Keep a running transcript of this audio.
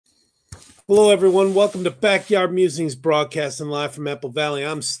Hello, everyone. Welcome to Backyard Musings, broadcasting live from Apple Valley.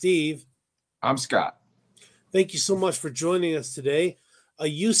 I'm Steve. I'm Scott. Thank you so much for joining us today. A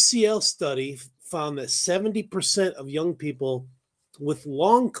UCL study found that 70% of young people with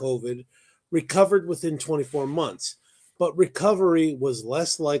long COVID recovered within 24 months, but recovery was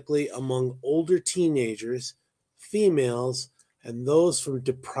less likely among older teenagers, females, and those from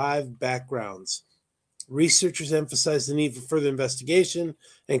deprived backgrounds. Researchers emphasize the need for further investigation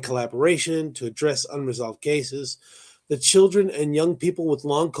and collaboration to address unresolved cases. The Children and Young People with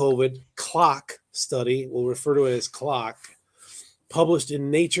Long COVID CLOC study, we'll refer to it as CLOC, published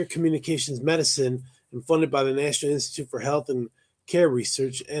in Nature Communications Medicine and funded by the National Institute for Health and Care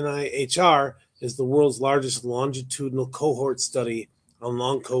Research, NIHR, is the world's largest longitudinal cohort study on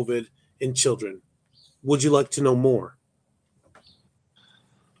long COVID in children. Would you like to know more?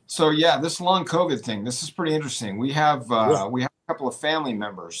 So yeah, this long COVID thing, this is pretty interesting. We have a couple of family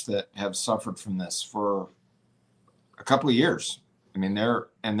members that have suffered from this for a couple of years. I mean, they're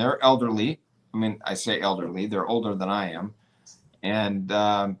elderly. I mean, I say elderly, they're older than I am. And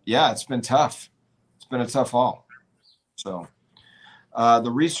yeah, it's been tough. It's been a tough haul. So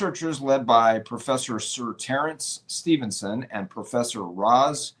the researchers led by Professor Sir Terence Stevenson and Professor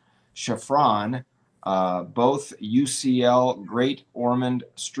Roz Shafran, both UCL Great Ormond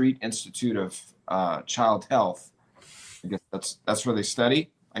Street Institute of Child Health. I guess that's where they study,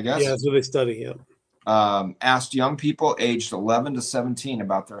 I guess. Yeah, that's where they study, yeah. Asked young people aged 11 to 17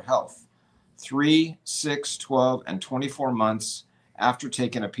 about their health 3, 6, 12, and 24 months after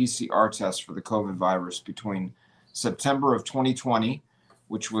taking a PCR test for the COVID virus between September of 2020,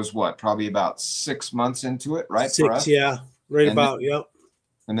 which was what, probably about 6 months into it, right? 6, yeah, right and about, yep.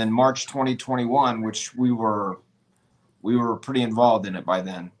 And then March 2021, which we were pretty involved in it by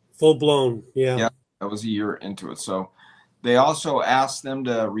then. Full blown, yeah. Yeah, that was a year into it. So they also asked them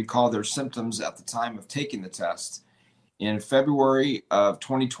to recall their symptoms at the time of taking the test. In February of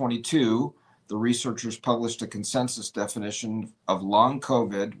 2022, the researchers published a consensus definition of long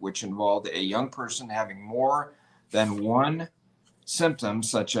COVID, which involved a young person having more than one symptom,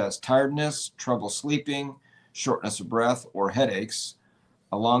 such as tiredness, trouble sleeping, shortness of breath, or headaches,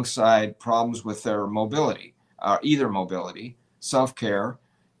 alongside problems with their mobility, either mobility, self-care,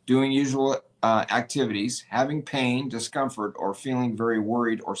 doing usual activities, having pain, discomfort, or feeling very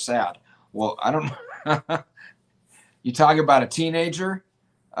worried or sad. Well, I don't know. You talk about a teenager,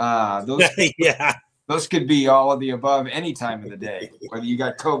 yeah, those could be all of the above any time of the day, whether you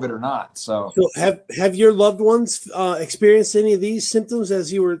got COVID or not. So have your loved ones experienced any of these symptoms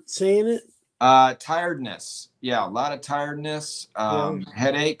as you were saying it? Tiredness. Yeah, a lot of tiredness,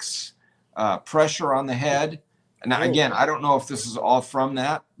 headaches, pressure on the head. And again, I don't know if this is all from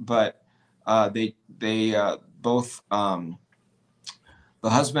that, but they both, the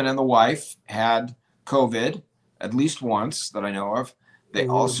husband and the wife had COVID at least once that I know of. They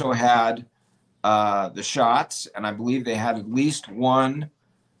also had the shots, and I believe they had at least one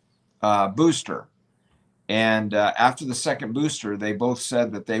booster. And after the second booster, they both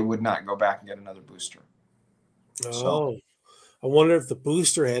said that they would not go back and get another booster. Oh, so, I wonder if the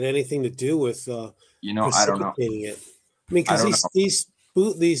booster had anything to do with I don't know. It. I mean, because these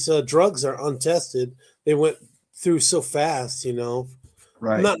drugs are untested. They went through so fast, Right.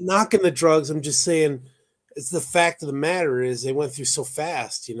 I'm not knocking the drugs. I'm just saying it's the fact of the matter is they went through so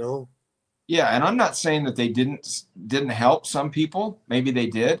fast, Yeah, and I'm not saying that they didn't help some people. Maybe they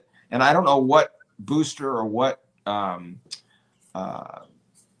did, and I don't know what booster or what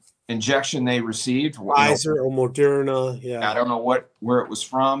injection they received. Pfizer or Moderna. Yeah, I don't know where it was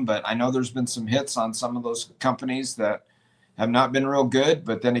from, but I know there's been some hits on some of those companies that have not been real good.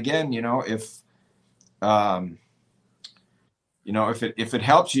 But then again, if it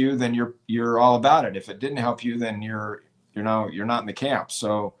helped you, then you're all about it. If it didn't help you, then you're not in the camp.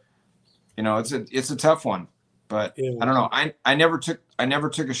 So it's a tough one. But I don't know. I never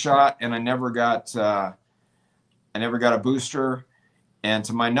took a shot, and I never got a booster. And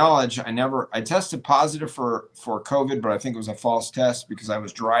to my knowledge, I tested positive for COVID, but I think it was a false test because I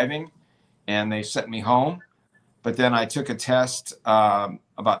was driving and they sent me home. But then I took a test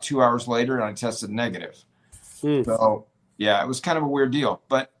about 2 hours later and I tested negative. So yeah, it was kind of a weird deal.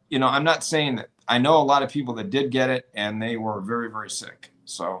 But I'm not saying that. I know a lot of people that did get it and they were very, very sick.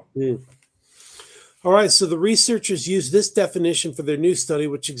 So. All right, so the researchers used this definition for their new study,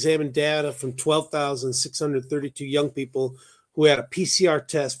 which examined data from 12,632 young people who had a PCR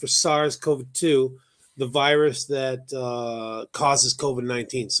test for SARS-CoV-2, the virus that causes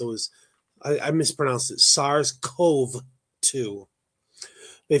COVID-19. So I mispronounced it, SARS-CoV-2.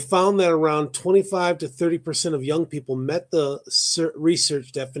 They found that around 25 to 30% of young people met the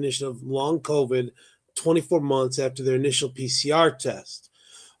research definition of long COVID 24 months after their initial PCR test.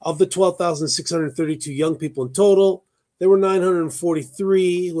 Of the 12,632 young people in total, there were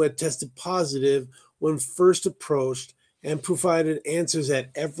 943 who had tested positive when first approached and provided answers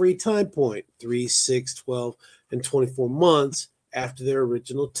at every time point, 3, 6, 12, and 24 months after their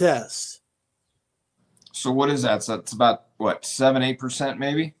original test. So what is that? So it's about what, 7-8%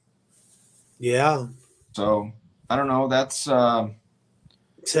 maybe? Yeah. So I don't know. That's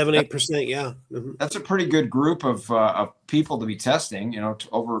 7-8%. Yeah. Mm-hmm. That's a pretty good group of people to be testing.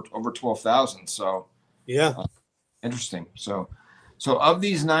 Over 12,000. So yeah, interesting. So of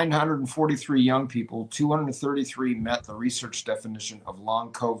these 943 young people, 233 met the research definition of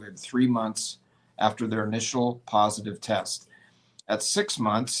long COVID 3 months after their initial positive test. At 6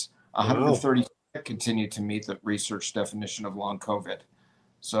 months, 130 continued to meet the research definition of long COVID.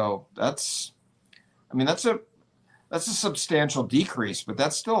 So that's a substantial decrease, but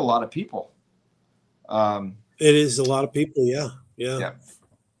that's still a lot of people. It is a lot of people. Yeah.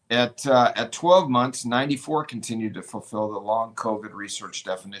 At 12 months, 94 continued to fulfill the long COVID research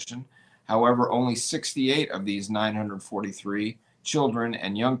definition. However, only 68 of these 943 children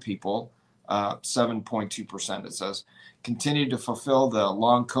and young people, 7.2% it says, continued to fulfill the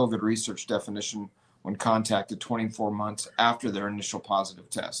long COVID research definition when contacted 24 months after their initial positive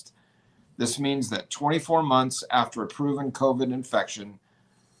test. This means that 24 months after a proven COVID infection,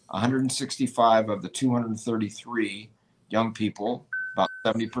 165 of the 233 young people, about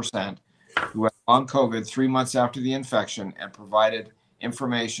 70%, who had long COVID 3 months after the infection and provided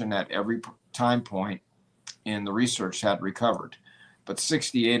information at every time point in the research had recovered. But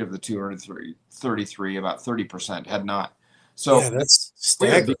 68 of the 233, about 30%, had not. So yeah, that's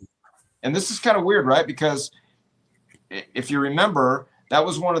staggering. And this is kind of weird, right? Because if you remember, that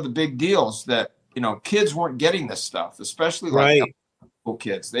was one of the big deals that, kids weren't getting this stuff, especially like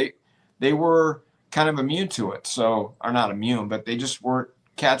kids. They were kind of immune to it. So, or not immune, but they just weren't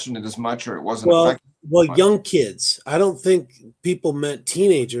catching it as much, or it wasn't effective. Well, young kids. I don't think people meant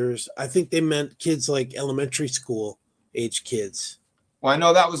teenagers. I think they meant kids like elementary school age kids. Well, I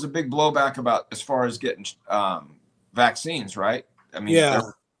know that was a big blowback about as far as getting vaccines, right? I mean, there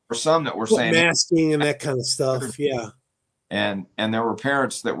were some that were saying masking and that kind of stuff. Yeah. And there were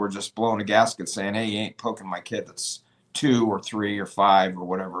parents that were just blowing a gasket saying, "Hey, you ain't poking my kid that's 2 or 3 or 5 or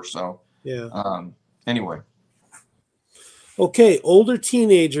whatever." So yeah. Anyway. Okay, older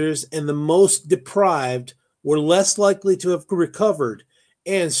teenagers and the most deprived were less likely to have recovered,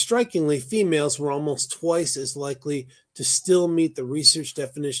 and strikingly, females were almost twice as likely to still meet the research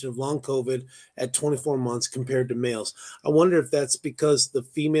definition of long COVID at 24 months compared to males. I wonder if that's because the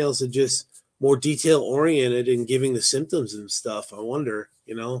females are just more detail oriented in giving the symptoms and stuff. I wonder,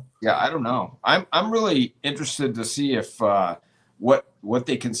 Yeah, I don't know. I'm really interested to see if what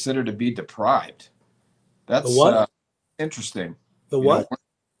they consider to be deprived. That's the what? Interesting. The what?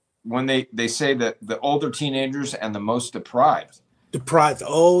 When they say that the older teenagers and the most deprived. Deprived.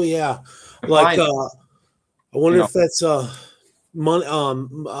 Oh yeah. Like I wonder if that's money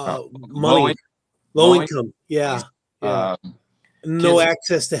low income. Yeah. No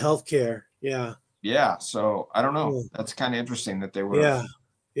access to healthcare. Yeah. Yeah. So I don't know. That's kind of interesting that they were.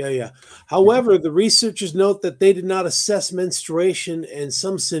 Yeah. However, the researchers note that they did not assess menstruation, and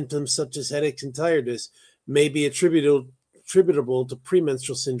some symptoms such as headaches and tiredness may be attributable to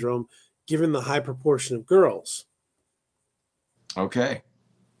premenstrual syndrome, given the high proportion of girls. Okay.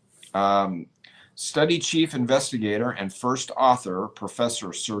 Study chief investigator and first author,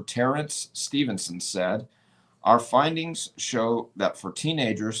 Professor Sir Terence Stevenson, said, "Our findings show that for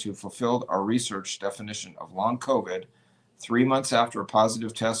teenagers who fulfilled our research definition of long COVID 3 months after a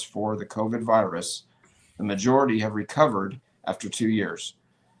positive test for the COVID virus, the majority have recovered after 2 years.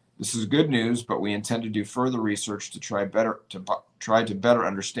 This is good news, but we intend to do further research to try to better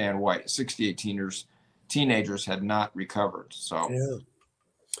understand why 68 teenagers had not recovered." So,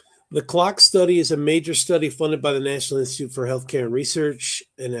 The CLOCK study is a major study funded by the National Institute for Healthcare and Research,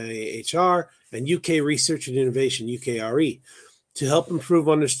 NIHR, and UK Research and Innovation, UKRE, to help improve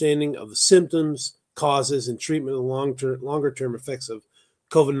understanding of the symptoms, causes, and treatment of longer-term effects of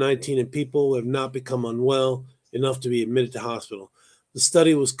COVID-19 in people who have not become unwell enough to be admitted to hospital. The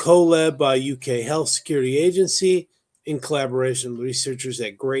study was co-led by UK Health Security Agency in collaboration with researchers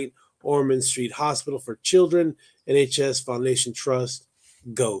at Great Ormond Street Hospital for Children, NHS Foundation Trust,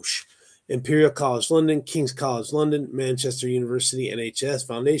 GOSH, Imperial College London, King's College London, Manchester University, NHS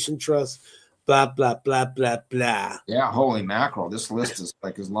Foundation Trust, blah, blah, blah, blah, blah. Yeah, holy mackerel. This list is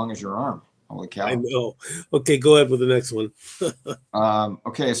like as long as your arm. Holy I cow. know. Okay, go ahead with the next one.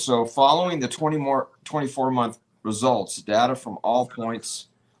 Okay, so following the 24-month results, data from all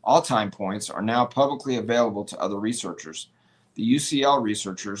time points are now publicly available to other researchers. The UCL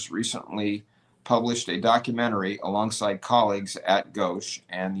researchers recently published a documentary alongside colleagues at Ghosh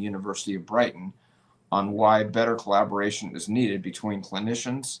and the University of Brighton on why better collaboration is needed between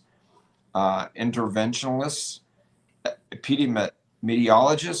clinicians, interventionalists,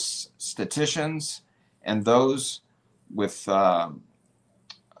 epidemiologists, statisticians, and those with who have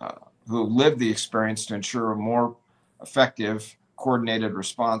lived the experience to ensure a more effective, coordinated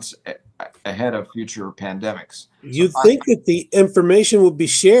response ahead of future pandemics. You'd think that the information would be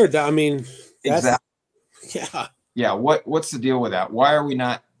shared. I mean, that's Exactly. Yeah. What's the deal with that? Why are we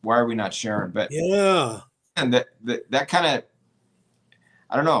not sharing? But Yeah. and that kind of,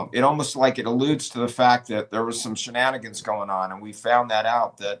 I don't know, it almost like it alludes to the fact that there was some shenanigans going on, and we found that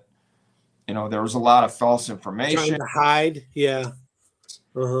out, that there was a lot of false information. Trying to hide. Yeah.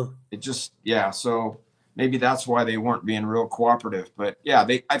 It just, yeah. So maybe that's why they weren't being real cooperative. But yeah,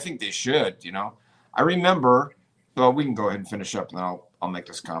 I think they should. I remember. Well, we can go ahead and finish up, and then I'll make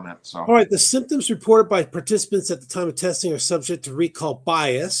this comment. So, all right. The symptoms reported by participants at the time of testing are subject to recall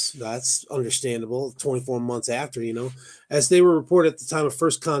bias. That's understandable. 24 months after, as they were reported at the time of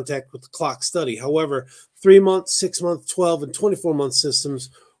first contact with the clock study. However, 3 months, 6 months, 12, and 24-month systems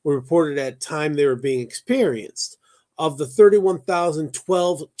were reported at time they were being experienced. Of the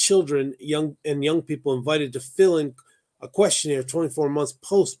 31,012 children, young people invited to fill in a questionnaire 24 months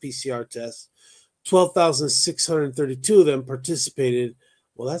post PCR test, 12,632 of them participated.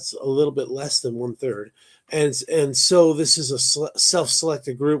 Well, that's a little bit less than 1/3. And so this is a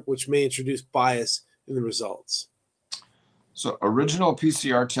self-selected group, which may introduce bias in the results. So original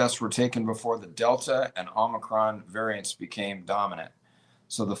PCR tests were taken before the Delta and Omicron variants became dominant.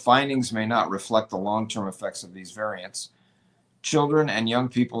 So the findings may not reflect the long-term effects of these variants. Children and young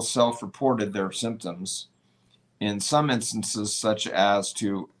people self-reported their symptoms. In some instances, such as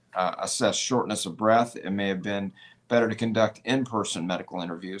to assess shortness of breath, it may have been better to conduct in-person medical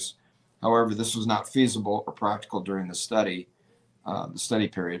interviews. However, this was not feasible or practical during the study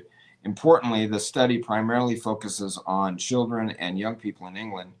period. Importantly, the study primarily focuses on children and young people in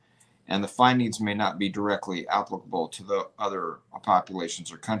England, and the findings may not be directly applicable to the other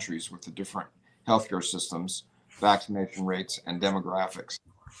populations or countries with the different healthcare systems, vaccination rates, and demographics.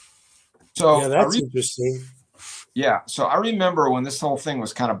 So yeah, that's interesting. Yeah, so I remember when this whole thing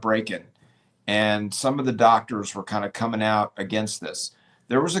was kind of breaking, and some of the doctors were kind of coming out against this.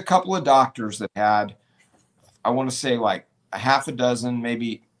 There was a couple of doctors that had, I want to say, like a half a dozen,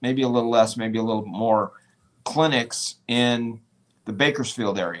 maybe a little less, maybe a little more, clinics in the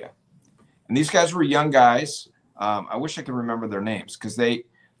Bakersfield area. And these guys were young guys. I wish I could remember their names, because they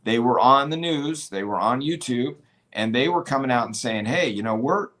were on the news, they were on YouTube, and they were coming out and saying, hey,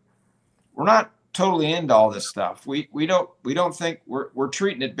 we're not totally into all this stuff. We don't think we're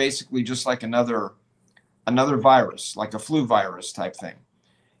treating it basically just like another virus, like a flu virus type thing.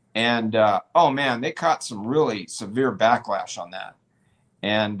 And oh man, they caught some really severe backlash on that.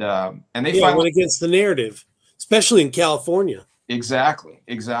 And they finally went against the narrative, especially in California. Exactly.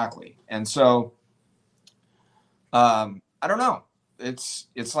 And so I don't know.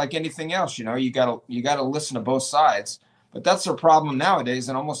 It's like anything else, you gotta listen to both sides. But that's a problem nowadays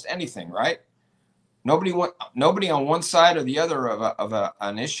in almost anything, right? Nobody on one side or the other of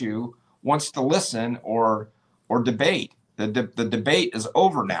an issue wants to listen or debate. The debate is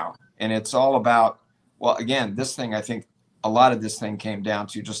over now, and it's all about, well, again, this thing, I think a lot of this thing came down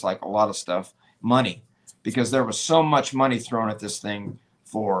to, just like a lot of stuff, money, because there was so much money thrown at this thing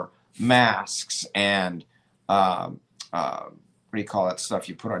for masks and what do you call that stuff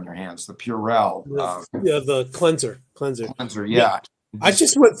you put on your hands? The Purell. The cleanser. Cleanser, yeah. I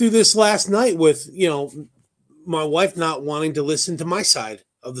just went through this last night with, my wife not wanting to listen to my side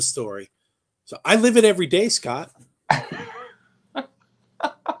of the story. So I live it every day, Scott.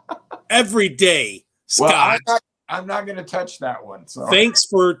 Every day, Scott. Well, I'm not going to touch that one. So thanks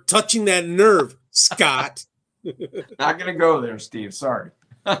for touching that nerve, Scott. Not going to go there, Steve. Sorry.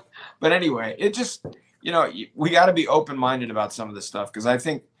 But anyway, it just, we got to be open-minded about some of this stuff, because I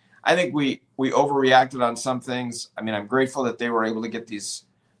think we overreacted on some things. I mean, I'm grateful that they were able to get these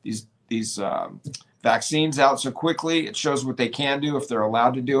vaccines out so quickly. It shows what they can do if they're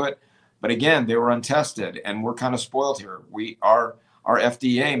allowed to do it. But again, they were untested, and we're kind of spoiled here. Our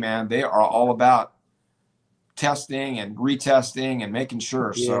FDA, man, they are all about testing and retesting and making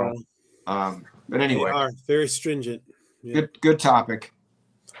sure. Yeah. So, but anyway, they are very stringent. Yeah. Good topic.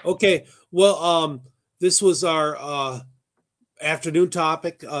 Okay. Well, this was our afternoon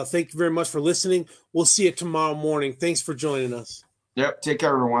topic. Thank you very much for listening. We'll see you tomorrow morning. Thanks for joining us. Yep. Take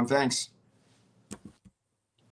care, everyone. Thanks.